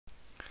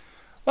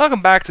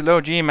Welcome back to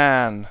Low G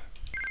Man.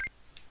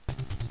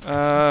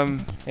 Here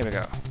we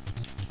go.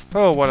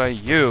 Oh, what are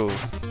you?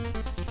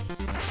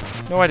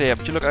 No idea,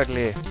 but you look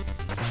ugly.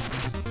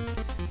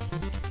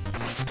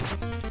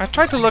 I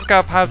tried to look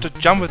up how to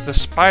jump with the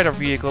spider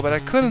vehicle, but I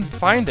couldn't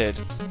find it.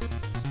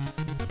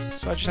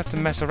 So I just have to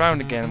mess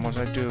around again once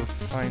I do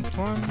find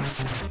one.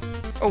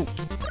 Oh!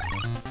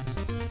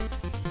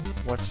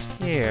 What's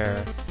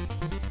here?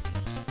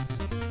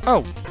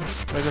 Oh!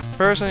 There's a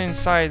person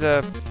inside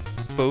the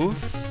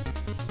booth.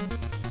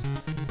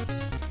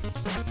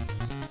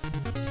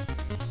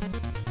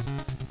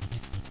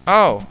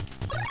 Oh!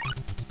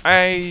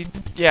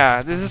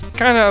 Yeah, this is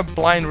kind of a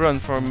blind run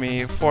for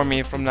me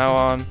from now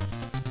on.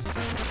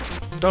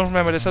 Don't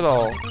remember this at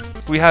all.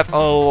 We have a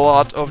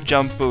lot of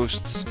jump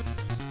boosts.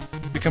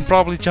 We can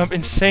probably jump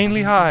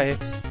insanely high.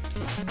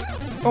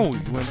 Oh,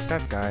 you went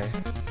that guy.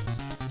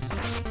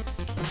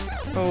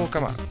 Oh,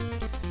 come on.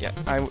 Yeah,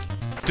 I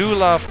do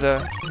love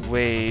the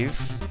wave.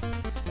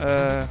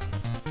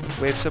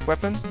 Wave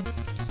sub-weapon.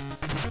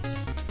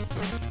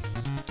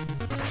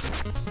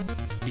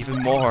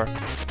 Even more.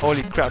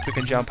 Holy crap, we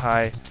can jump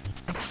high.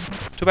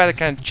 Too bad I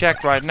can't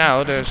check right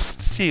now. There's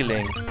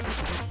ceiling.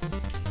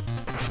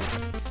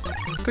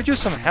 Could use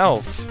some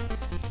health.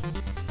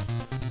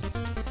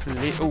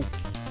 Please. Oh,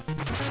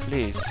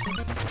 please.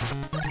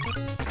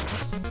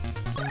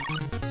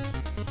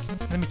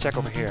 Let me check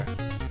over here.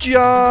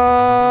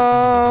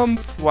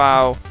 Jump!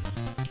 Wow.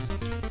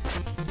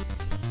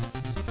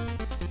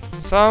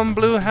 Some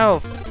blue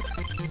health.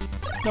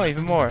 No,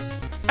 even more.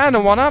 And a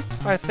 1-up.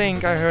 I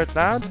think I heard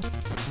that.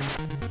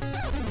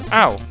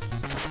 Ow.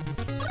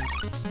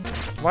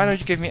 Why don't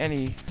you give me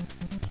any...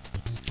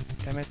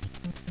 Damn it.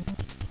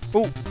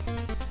 Ooh.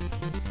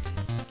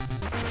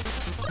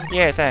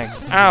 Yeah,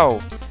 thanks. Ow.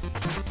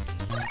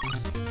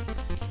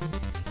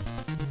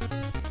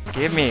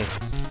 Give me.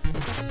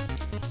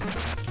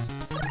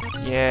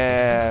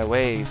 Yeah,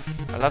 wave.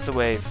 I love the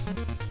wave.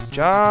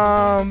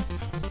 Jump.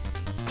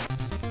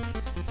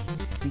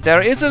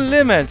 There is a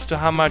limit to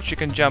how much you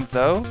can jump,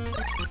 though.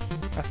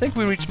 I think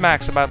we reached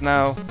max about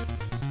now.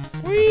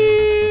 Whee!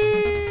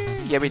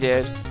 Yeah, we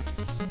did.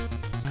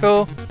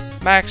 Cool.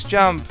 Max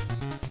jump.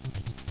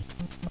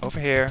 Over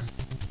here.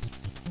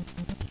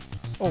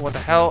 Oh, what the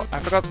hell? I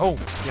forgot. Oh,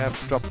 you have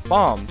to drop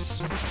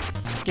bombs.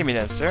 Give me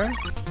that, sir.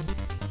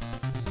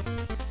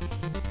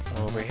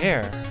 Over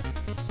here.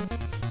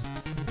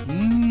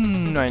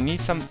 I need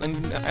some.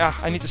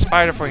 I need the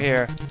spider for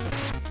here.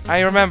 I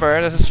remember.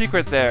 There's a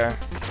secret there.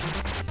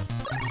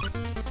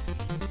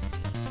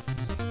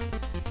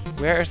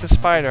 Where is the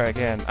spider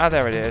again? Ah,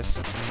 there it is.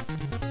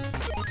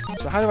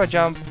 So how do I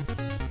jump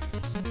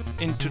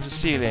into the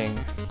ceiling?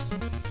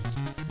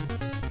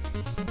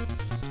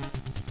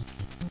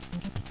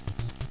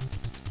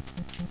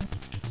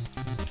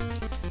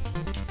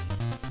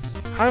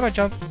 How do I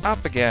jump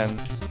up again?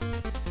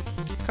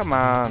 Come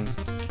on.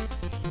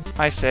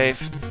 I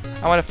save.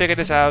 I want to figure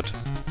this out.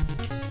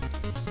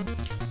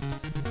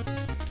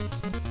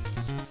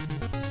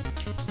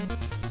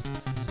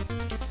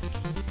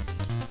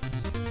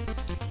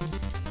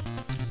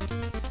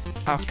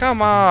 Oh,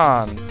 come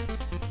on.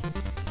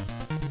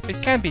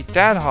 It can't be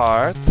that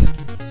hard.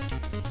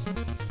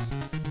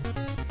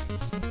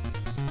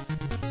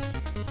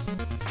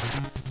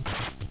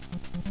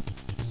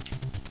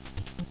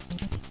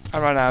 I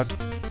ran out.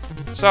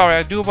 Sorry,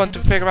 I do want to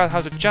figure out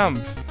how to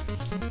jump.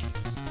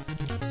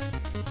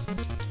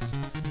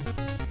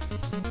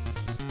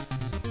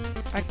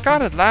 I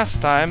got it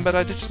last time, but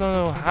I just don't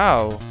know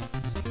how.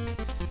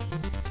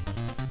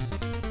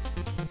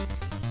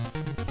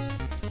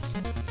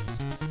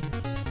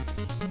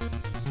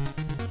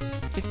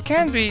 It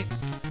can't be...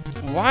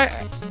 Why...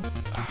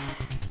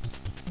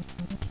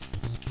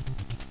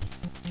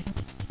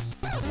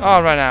 Oh,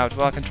 I ran out.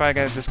 Well, I can try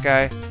again with this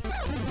guy.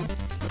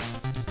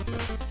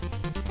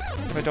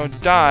 If I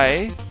don't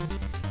die...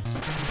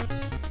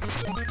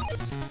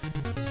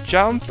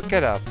 Jump,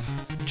 get up.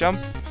 Jump,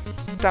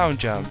 down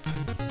jump.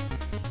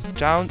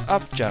 Down,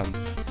 up jump,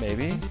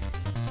 maybe.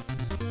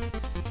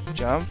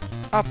 Jump,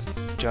 up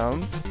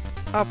jump,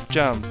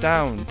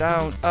 down,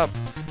 down, up.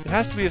 It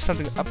has to be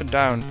something up and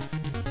down.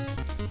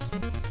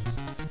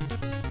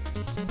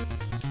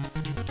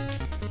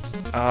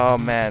 Oh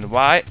man,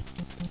 why?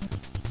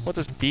 What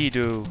does B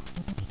do?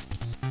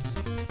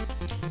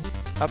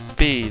 Up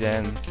B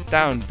then,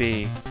 down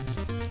B.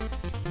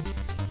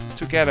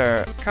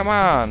 Together, come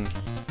on!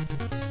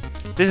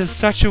 This is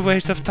such a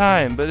waste of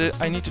time, but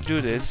I need to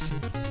do this.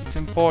 It's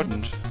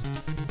important.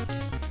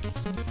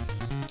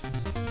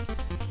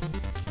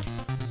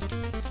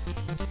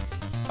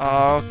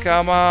 Oh,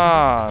 come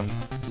on!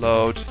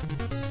 Load.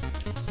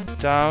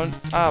 Down,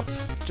 up,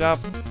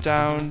 jump,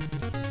 down.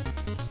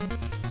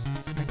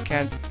 I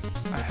can't.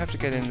 I have to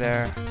get in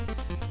there.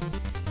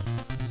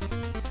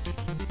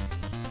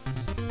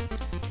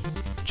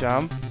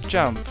 Jump,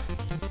 jump.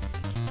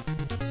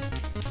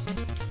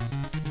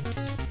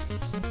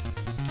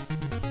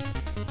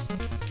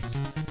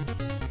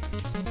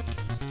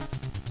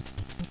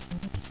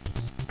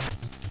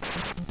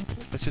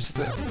 Let's just...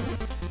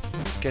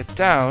 get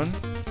down.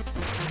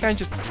 Can't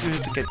just use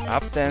it to get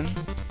up then.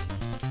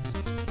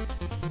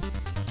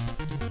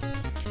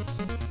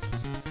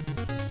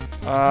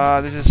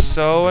 This is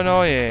so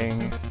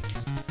annoying.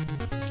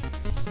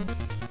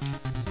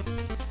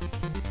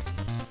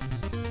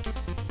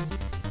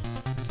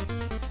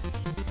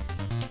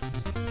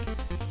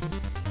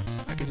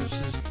 I could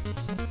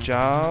just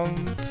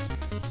jump,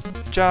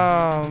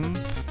 jump,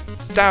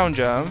 down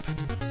jump.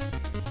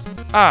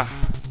 Ah,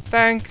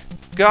 thank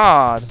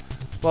God.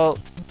 Well,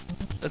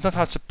 that's not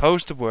how it's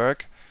supposed to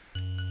work.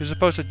 You're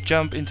supposed to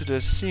jump into the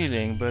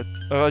ceiling, but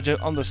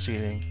on the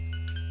ceiling.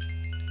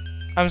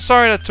 I'm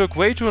sorry that took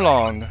way too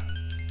long.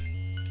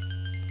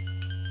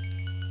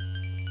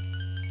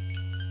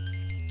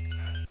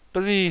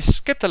 But we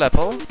skipped a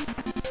level.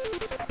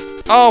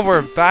 Oh,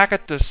 we're back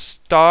at the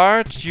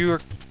start?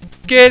 You're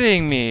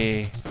kidding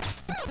me.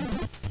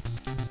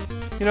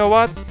 You know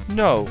what?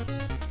 No.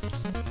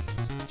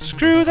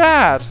 Screw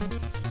that.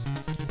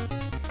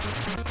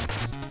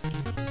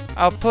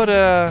 I'll put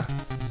a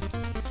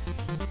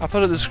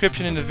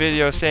description in the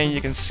video saying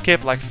you can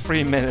skip like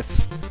 3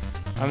 minutes.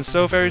 I'm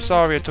so very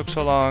sorry it took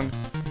so long.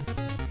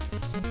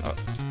 Oh,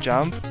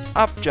 jump,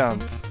 up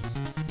jump,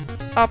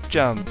 up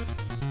jump,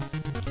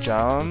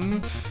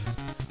 jump,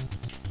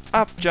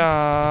 up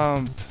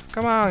jump.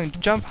 Come on,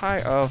 jump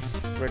high. Oh,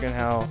 friggin'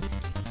 hell.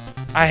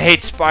 I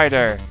hate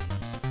spider.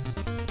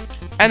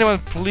 Anyone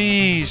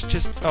please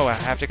just... Oh, I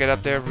have to get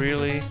up there,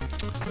 really?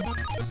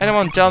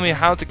 Anyone tell me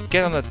how to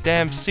get on the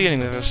damn ceiling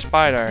with a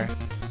spider?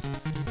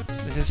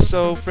 This is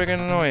so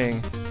friggin'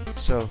 annoying.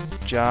 So,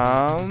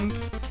 jump.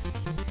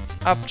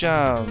 Up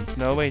jump.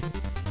 No, wait.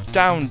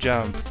 Down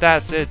jump.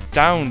 That's it.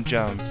 Down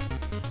jump.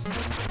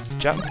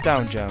 Jump,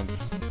 down jump.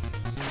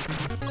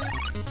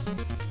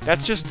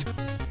 That's just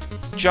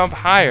jump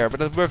higher,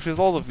 but it works with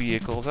all the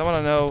vehicles. I want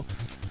to know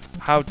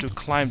how to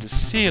climb the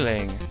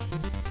ceiling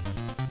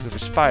with a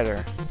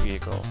spider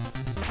vehicle.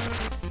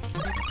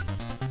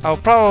 I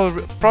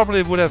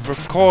probably would have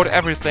recorded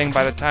everything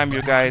by the time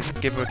you guys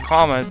give a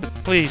comment, but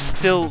please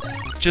still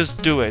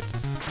just do it.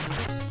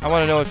 I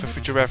want to know it for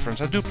future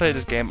reference. I do play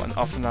this game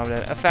often now and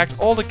then. In fact,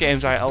 all the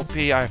games I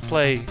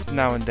play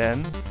now and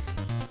then.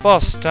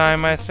 Boss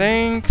time, I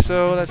think.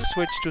 So let's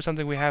switch to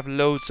something we have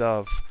loads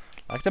of,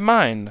 like the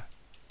mine.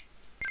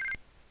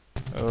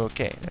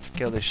 Okay, let's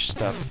kill this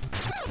stuff.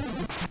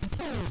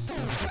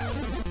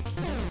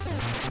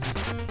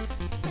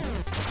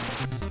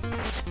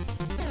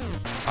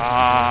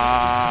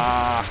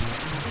 Ah!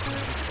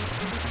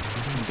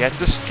 Get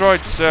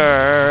destroyed,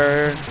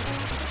 sir!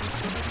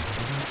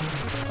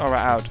 Oh, we're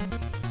out.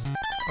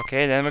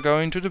 Okay, then we're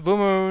going to the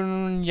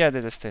boomer. Yeah,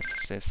 this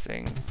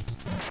thing.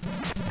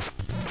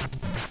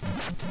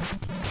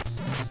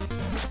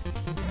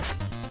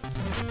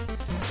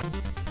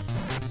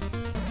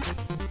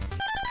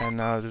 And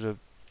now to the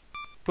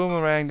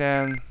boomerang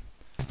then.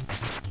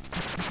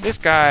 This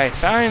guy,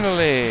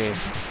 finally!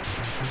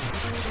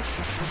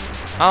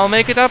 I'll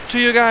make it up to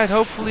you guys,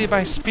 hopefully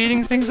by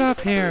speeding things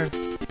up here.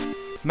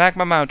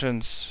 Magma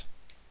Mountains.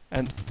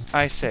 And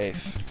I save.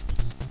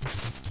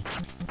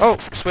 Oh,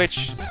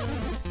 switch.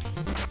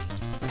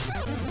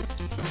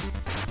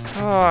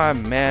 Oh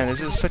man,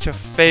 this is such a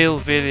fail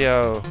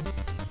video.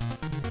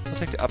 I'll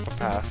take the upper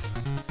path.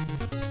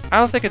 I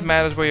don't think it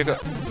matters where you go.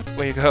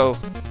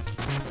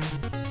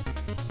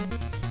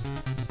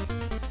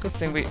 Good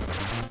thing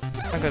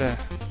I'm gonna...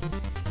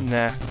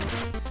 Nah.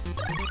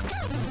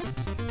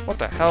 What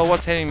the hell?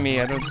 What's hitting me?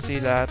 I don't see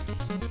that.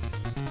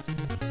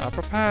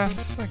 Upper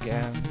path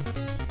again.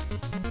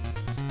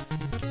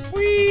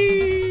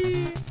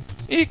 Whee!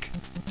 Eek!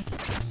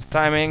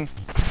 Timing.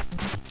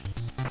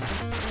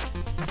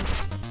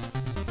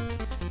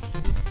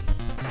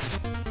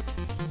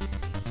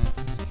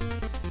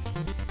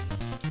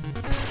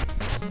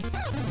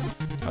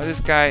 Oh, this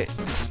guy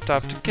is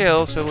tough to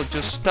kill, so we'll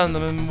just stun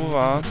them and move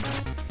on.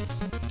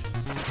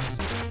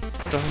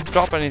 Doesn't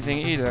drop anything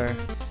either.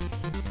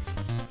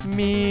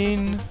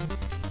 Mean.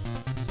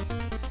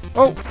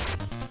 Oh!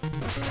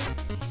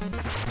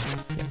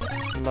 Yeah,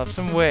 love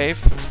some wave.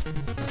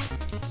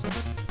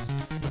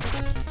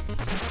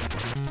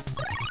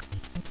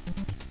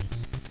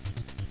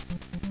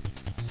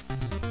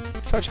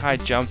 Such high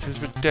jumps is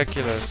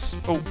ridiculous.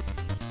 Oh!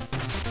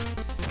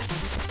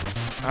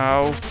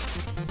 Ow.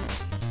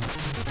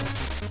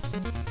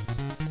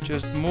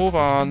 Just move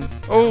on.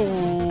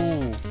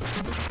 Oh!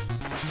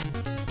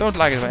 Don't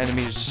like it when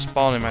enemies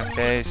spawn in my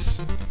face.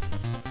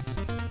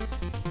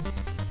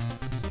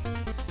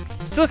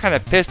 Still kind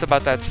of pissed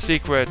about that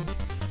secret.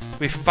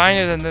 We find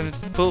it and then it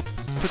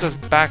puts us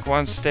back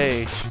one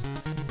stage.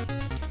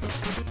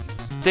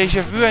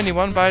 Deja vu,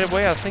 anyone, by the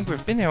way? I think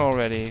we've been here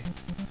already.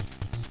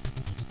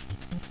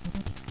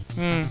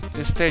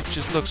 This stage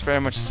just looks very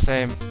much the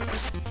same.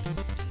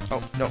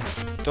 Oh, no.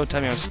 Don't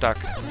tell me I'm stuck.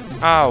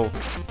 Ow!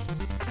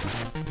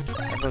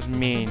 That was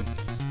mean.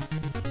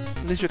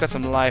 At least we got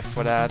some life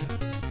for that.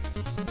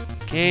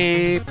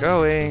 Keep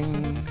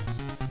going.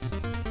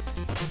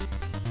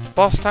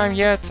 Boss time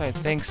yet? I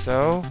think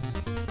so.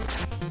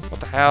 What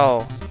the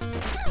hell?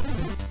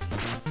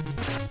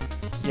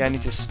 Yeah, I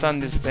need to stun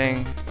this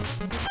thing.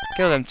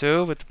 Kill them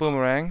too with the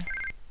boomerang.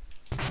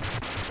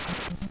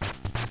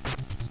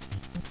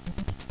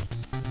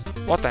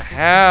 What the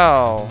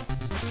hell?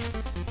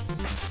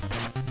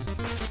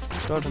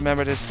 Don't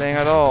remember this thing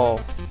at all.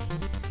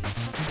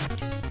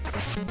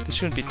 This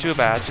shouldn't be too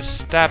bad. Just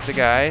stab the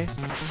guy.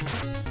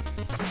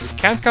 You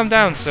can't come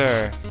down,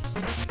 sir.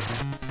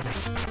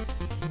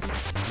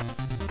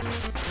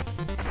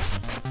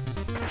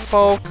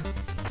 Poke,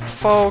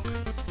 poke,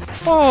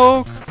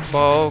 poke,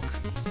 poke.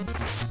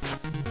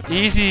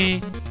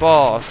 Easy,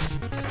 boss.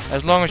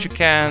 As long as you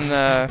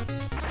can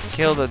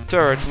kill the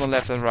turrets on the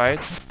left and right.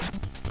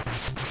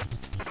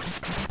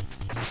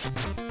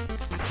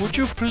 Would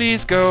you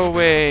please go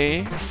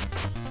away?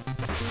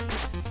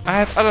 I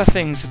have other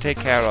things to take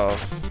care of.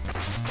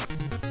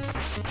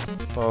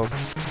 Poke,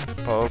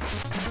 poke.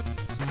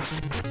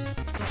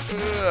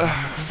 Ugh.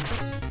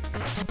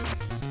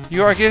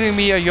 You are giving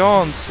me a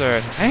yawn, sir.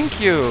 Thank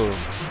you.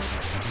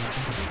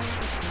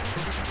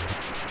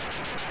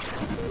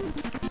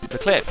 The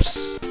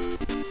clips.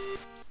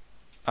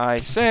 I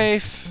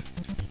save.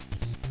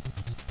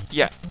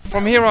 Yeah,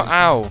 from here on,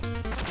 ow.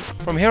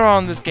 From here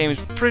on, this game is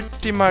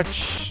pretty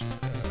much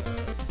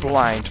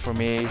blind for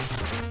me.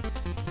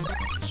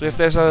 So if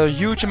there's a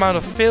huge amount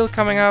of fill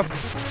coming up,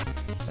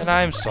 then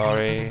I'm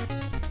sorry.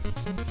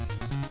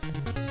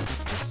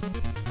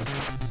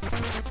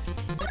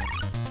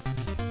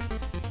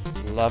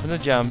 Loving the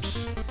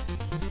jumps.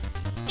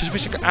 Just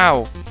wish I could,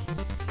 ow.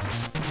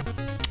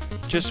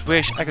 Just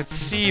wish I could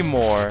see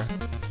more.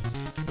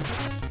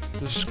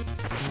 The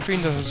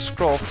screen doesn't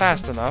scroll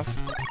fast enough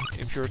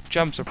if your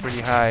jumps are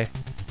pretty high.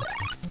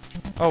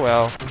 Oh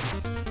well.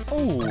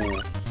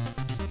 Oh.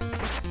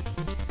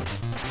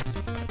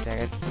 Dang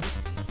it.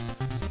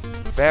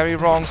 Very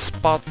wrong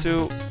spot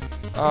too.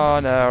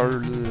 Oh no.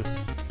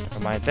 Never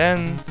mind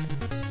then.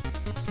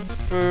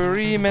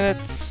 3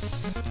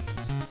 minutes.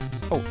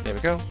 Oh, there we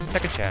go.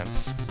 Second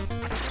chance.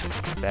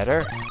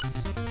 Better.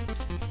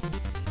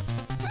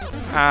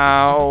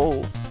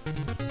 Ow.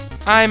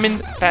 I'm in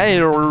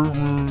pain.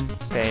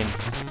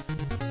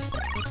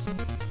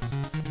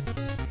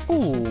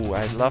 Ooh,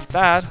 I love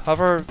that.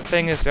 Hover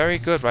thing is very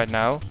good right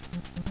now.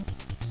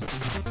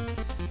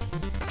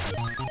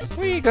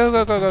 We go,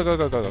 go, go, go, go,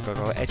 go, go, go, go,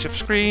 go. Edge of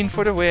screen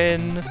for the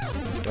win.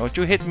 Don't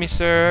you hit me,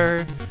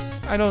 sir.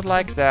 I don't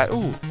like that.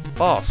 Ooh,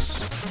 boss.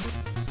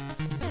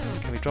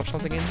 Can we drop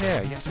something in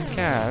there? Yes, I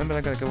can. But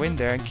I'm gonna go in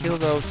there and kill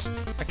those.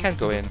 I can't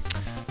go in.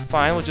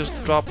 Fine, we'll just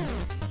drop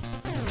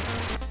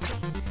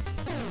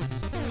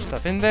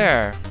stuff in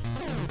there.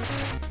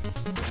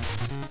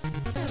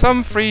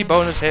 Some free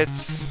bonus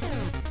hits.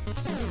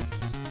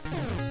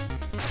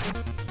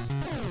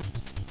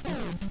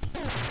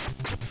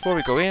 Before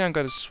we go in, I'm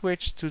gonna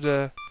switch to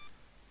the,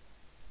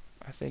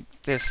 I think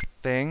this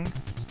thing.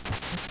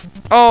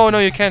 Oh no,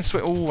 you can't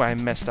switch. Ooh, I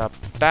messed up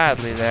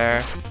badly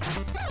there.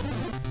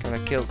 Gonna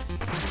kill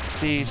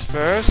these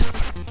first.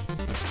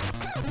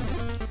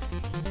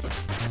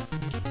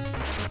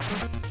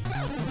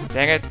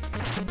 Dang it.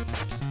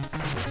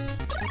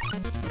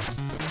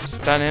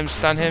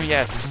 Stun him,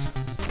 yes.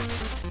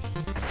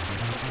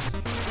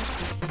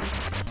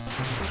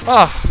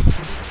 Ah!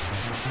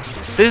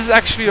 This is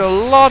actually a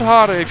lot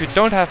harder if you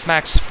don't have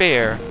max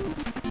spare.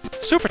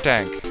 Super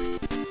tank.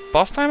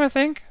 Boss time, I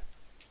think?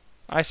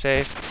 I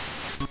save.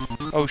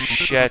 Oh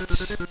shit.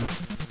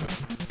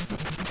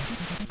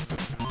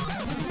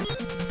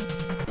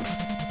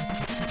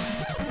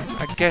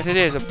 I guess it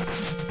is a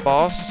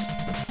boss.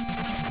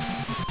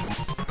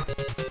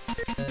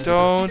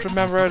 Don't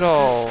remember at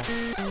all.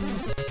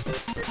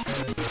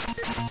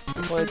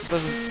 Well, it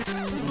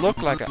doesn't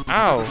look like a...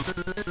 Ow!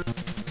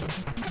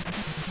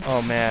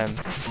 Oh man.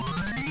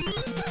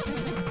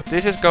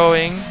 This is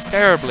going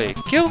terribly.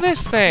 Kill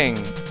this thing!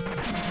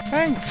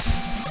 Thanks!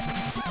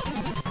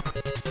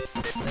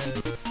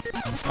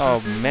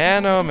 Oh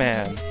man, oh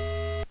man.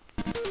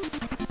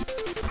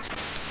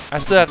 I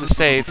still have to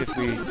save if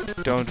we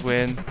don't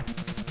win.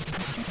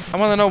 I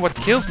wanna know what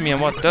kills me and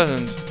what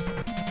doesn't.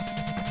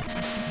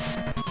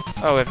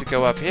 Oh, we have to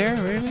go up here?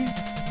 Really?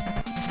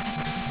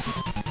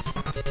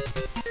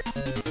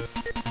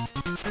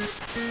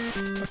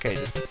 Okay,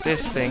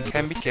 this thing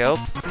can be killed.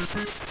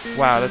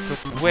 Wow, that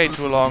took way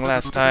too long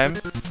last time.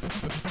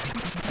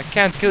 I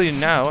can't kill you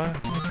now. I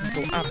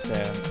can go up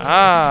there.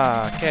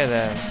 Ah, okay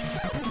then.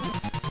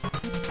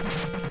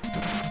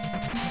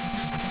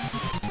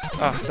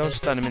 Ah, don't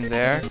stun him in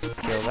there.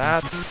 Kill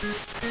that.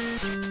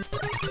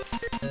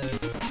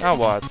 Now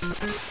what?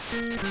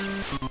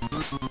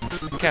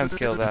 I can't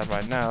kill that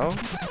right now.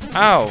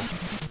 Ow!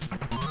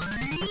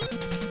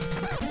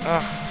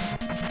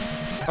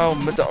 Oh,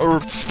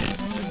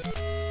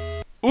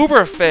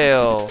 Uber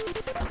fail!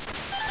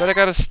 But I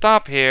gotta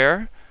stop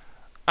here.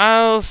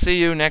 I'll see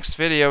you next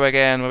video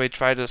again when we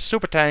try the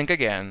super tank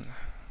again.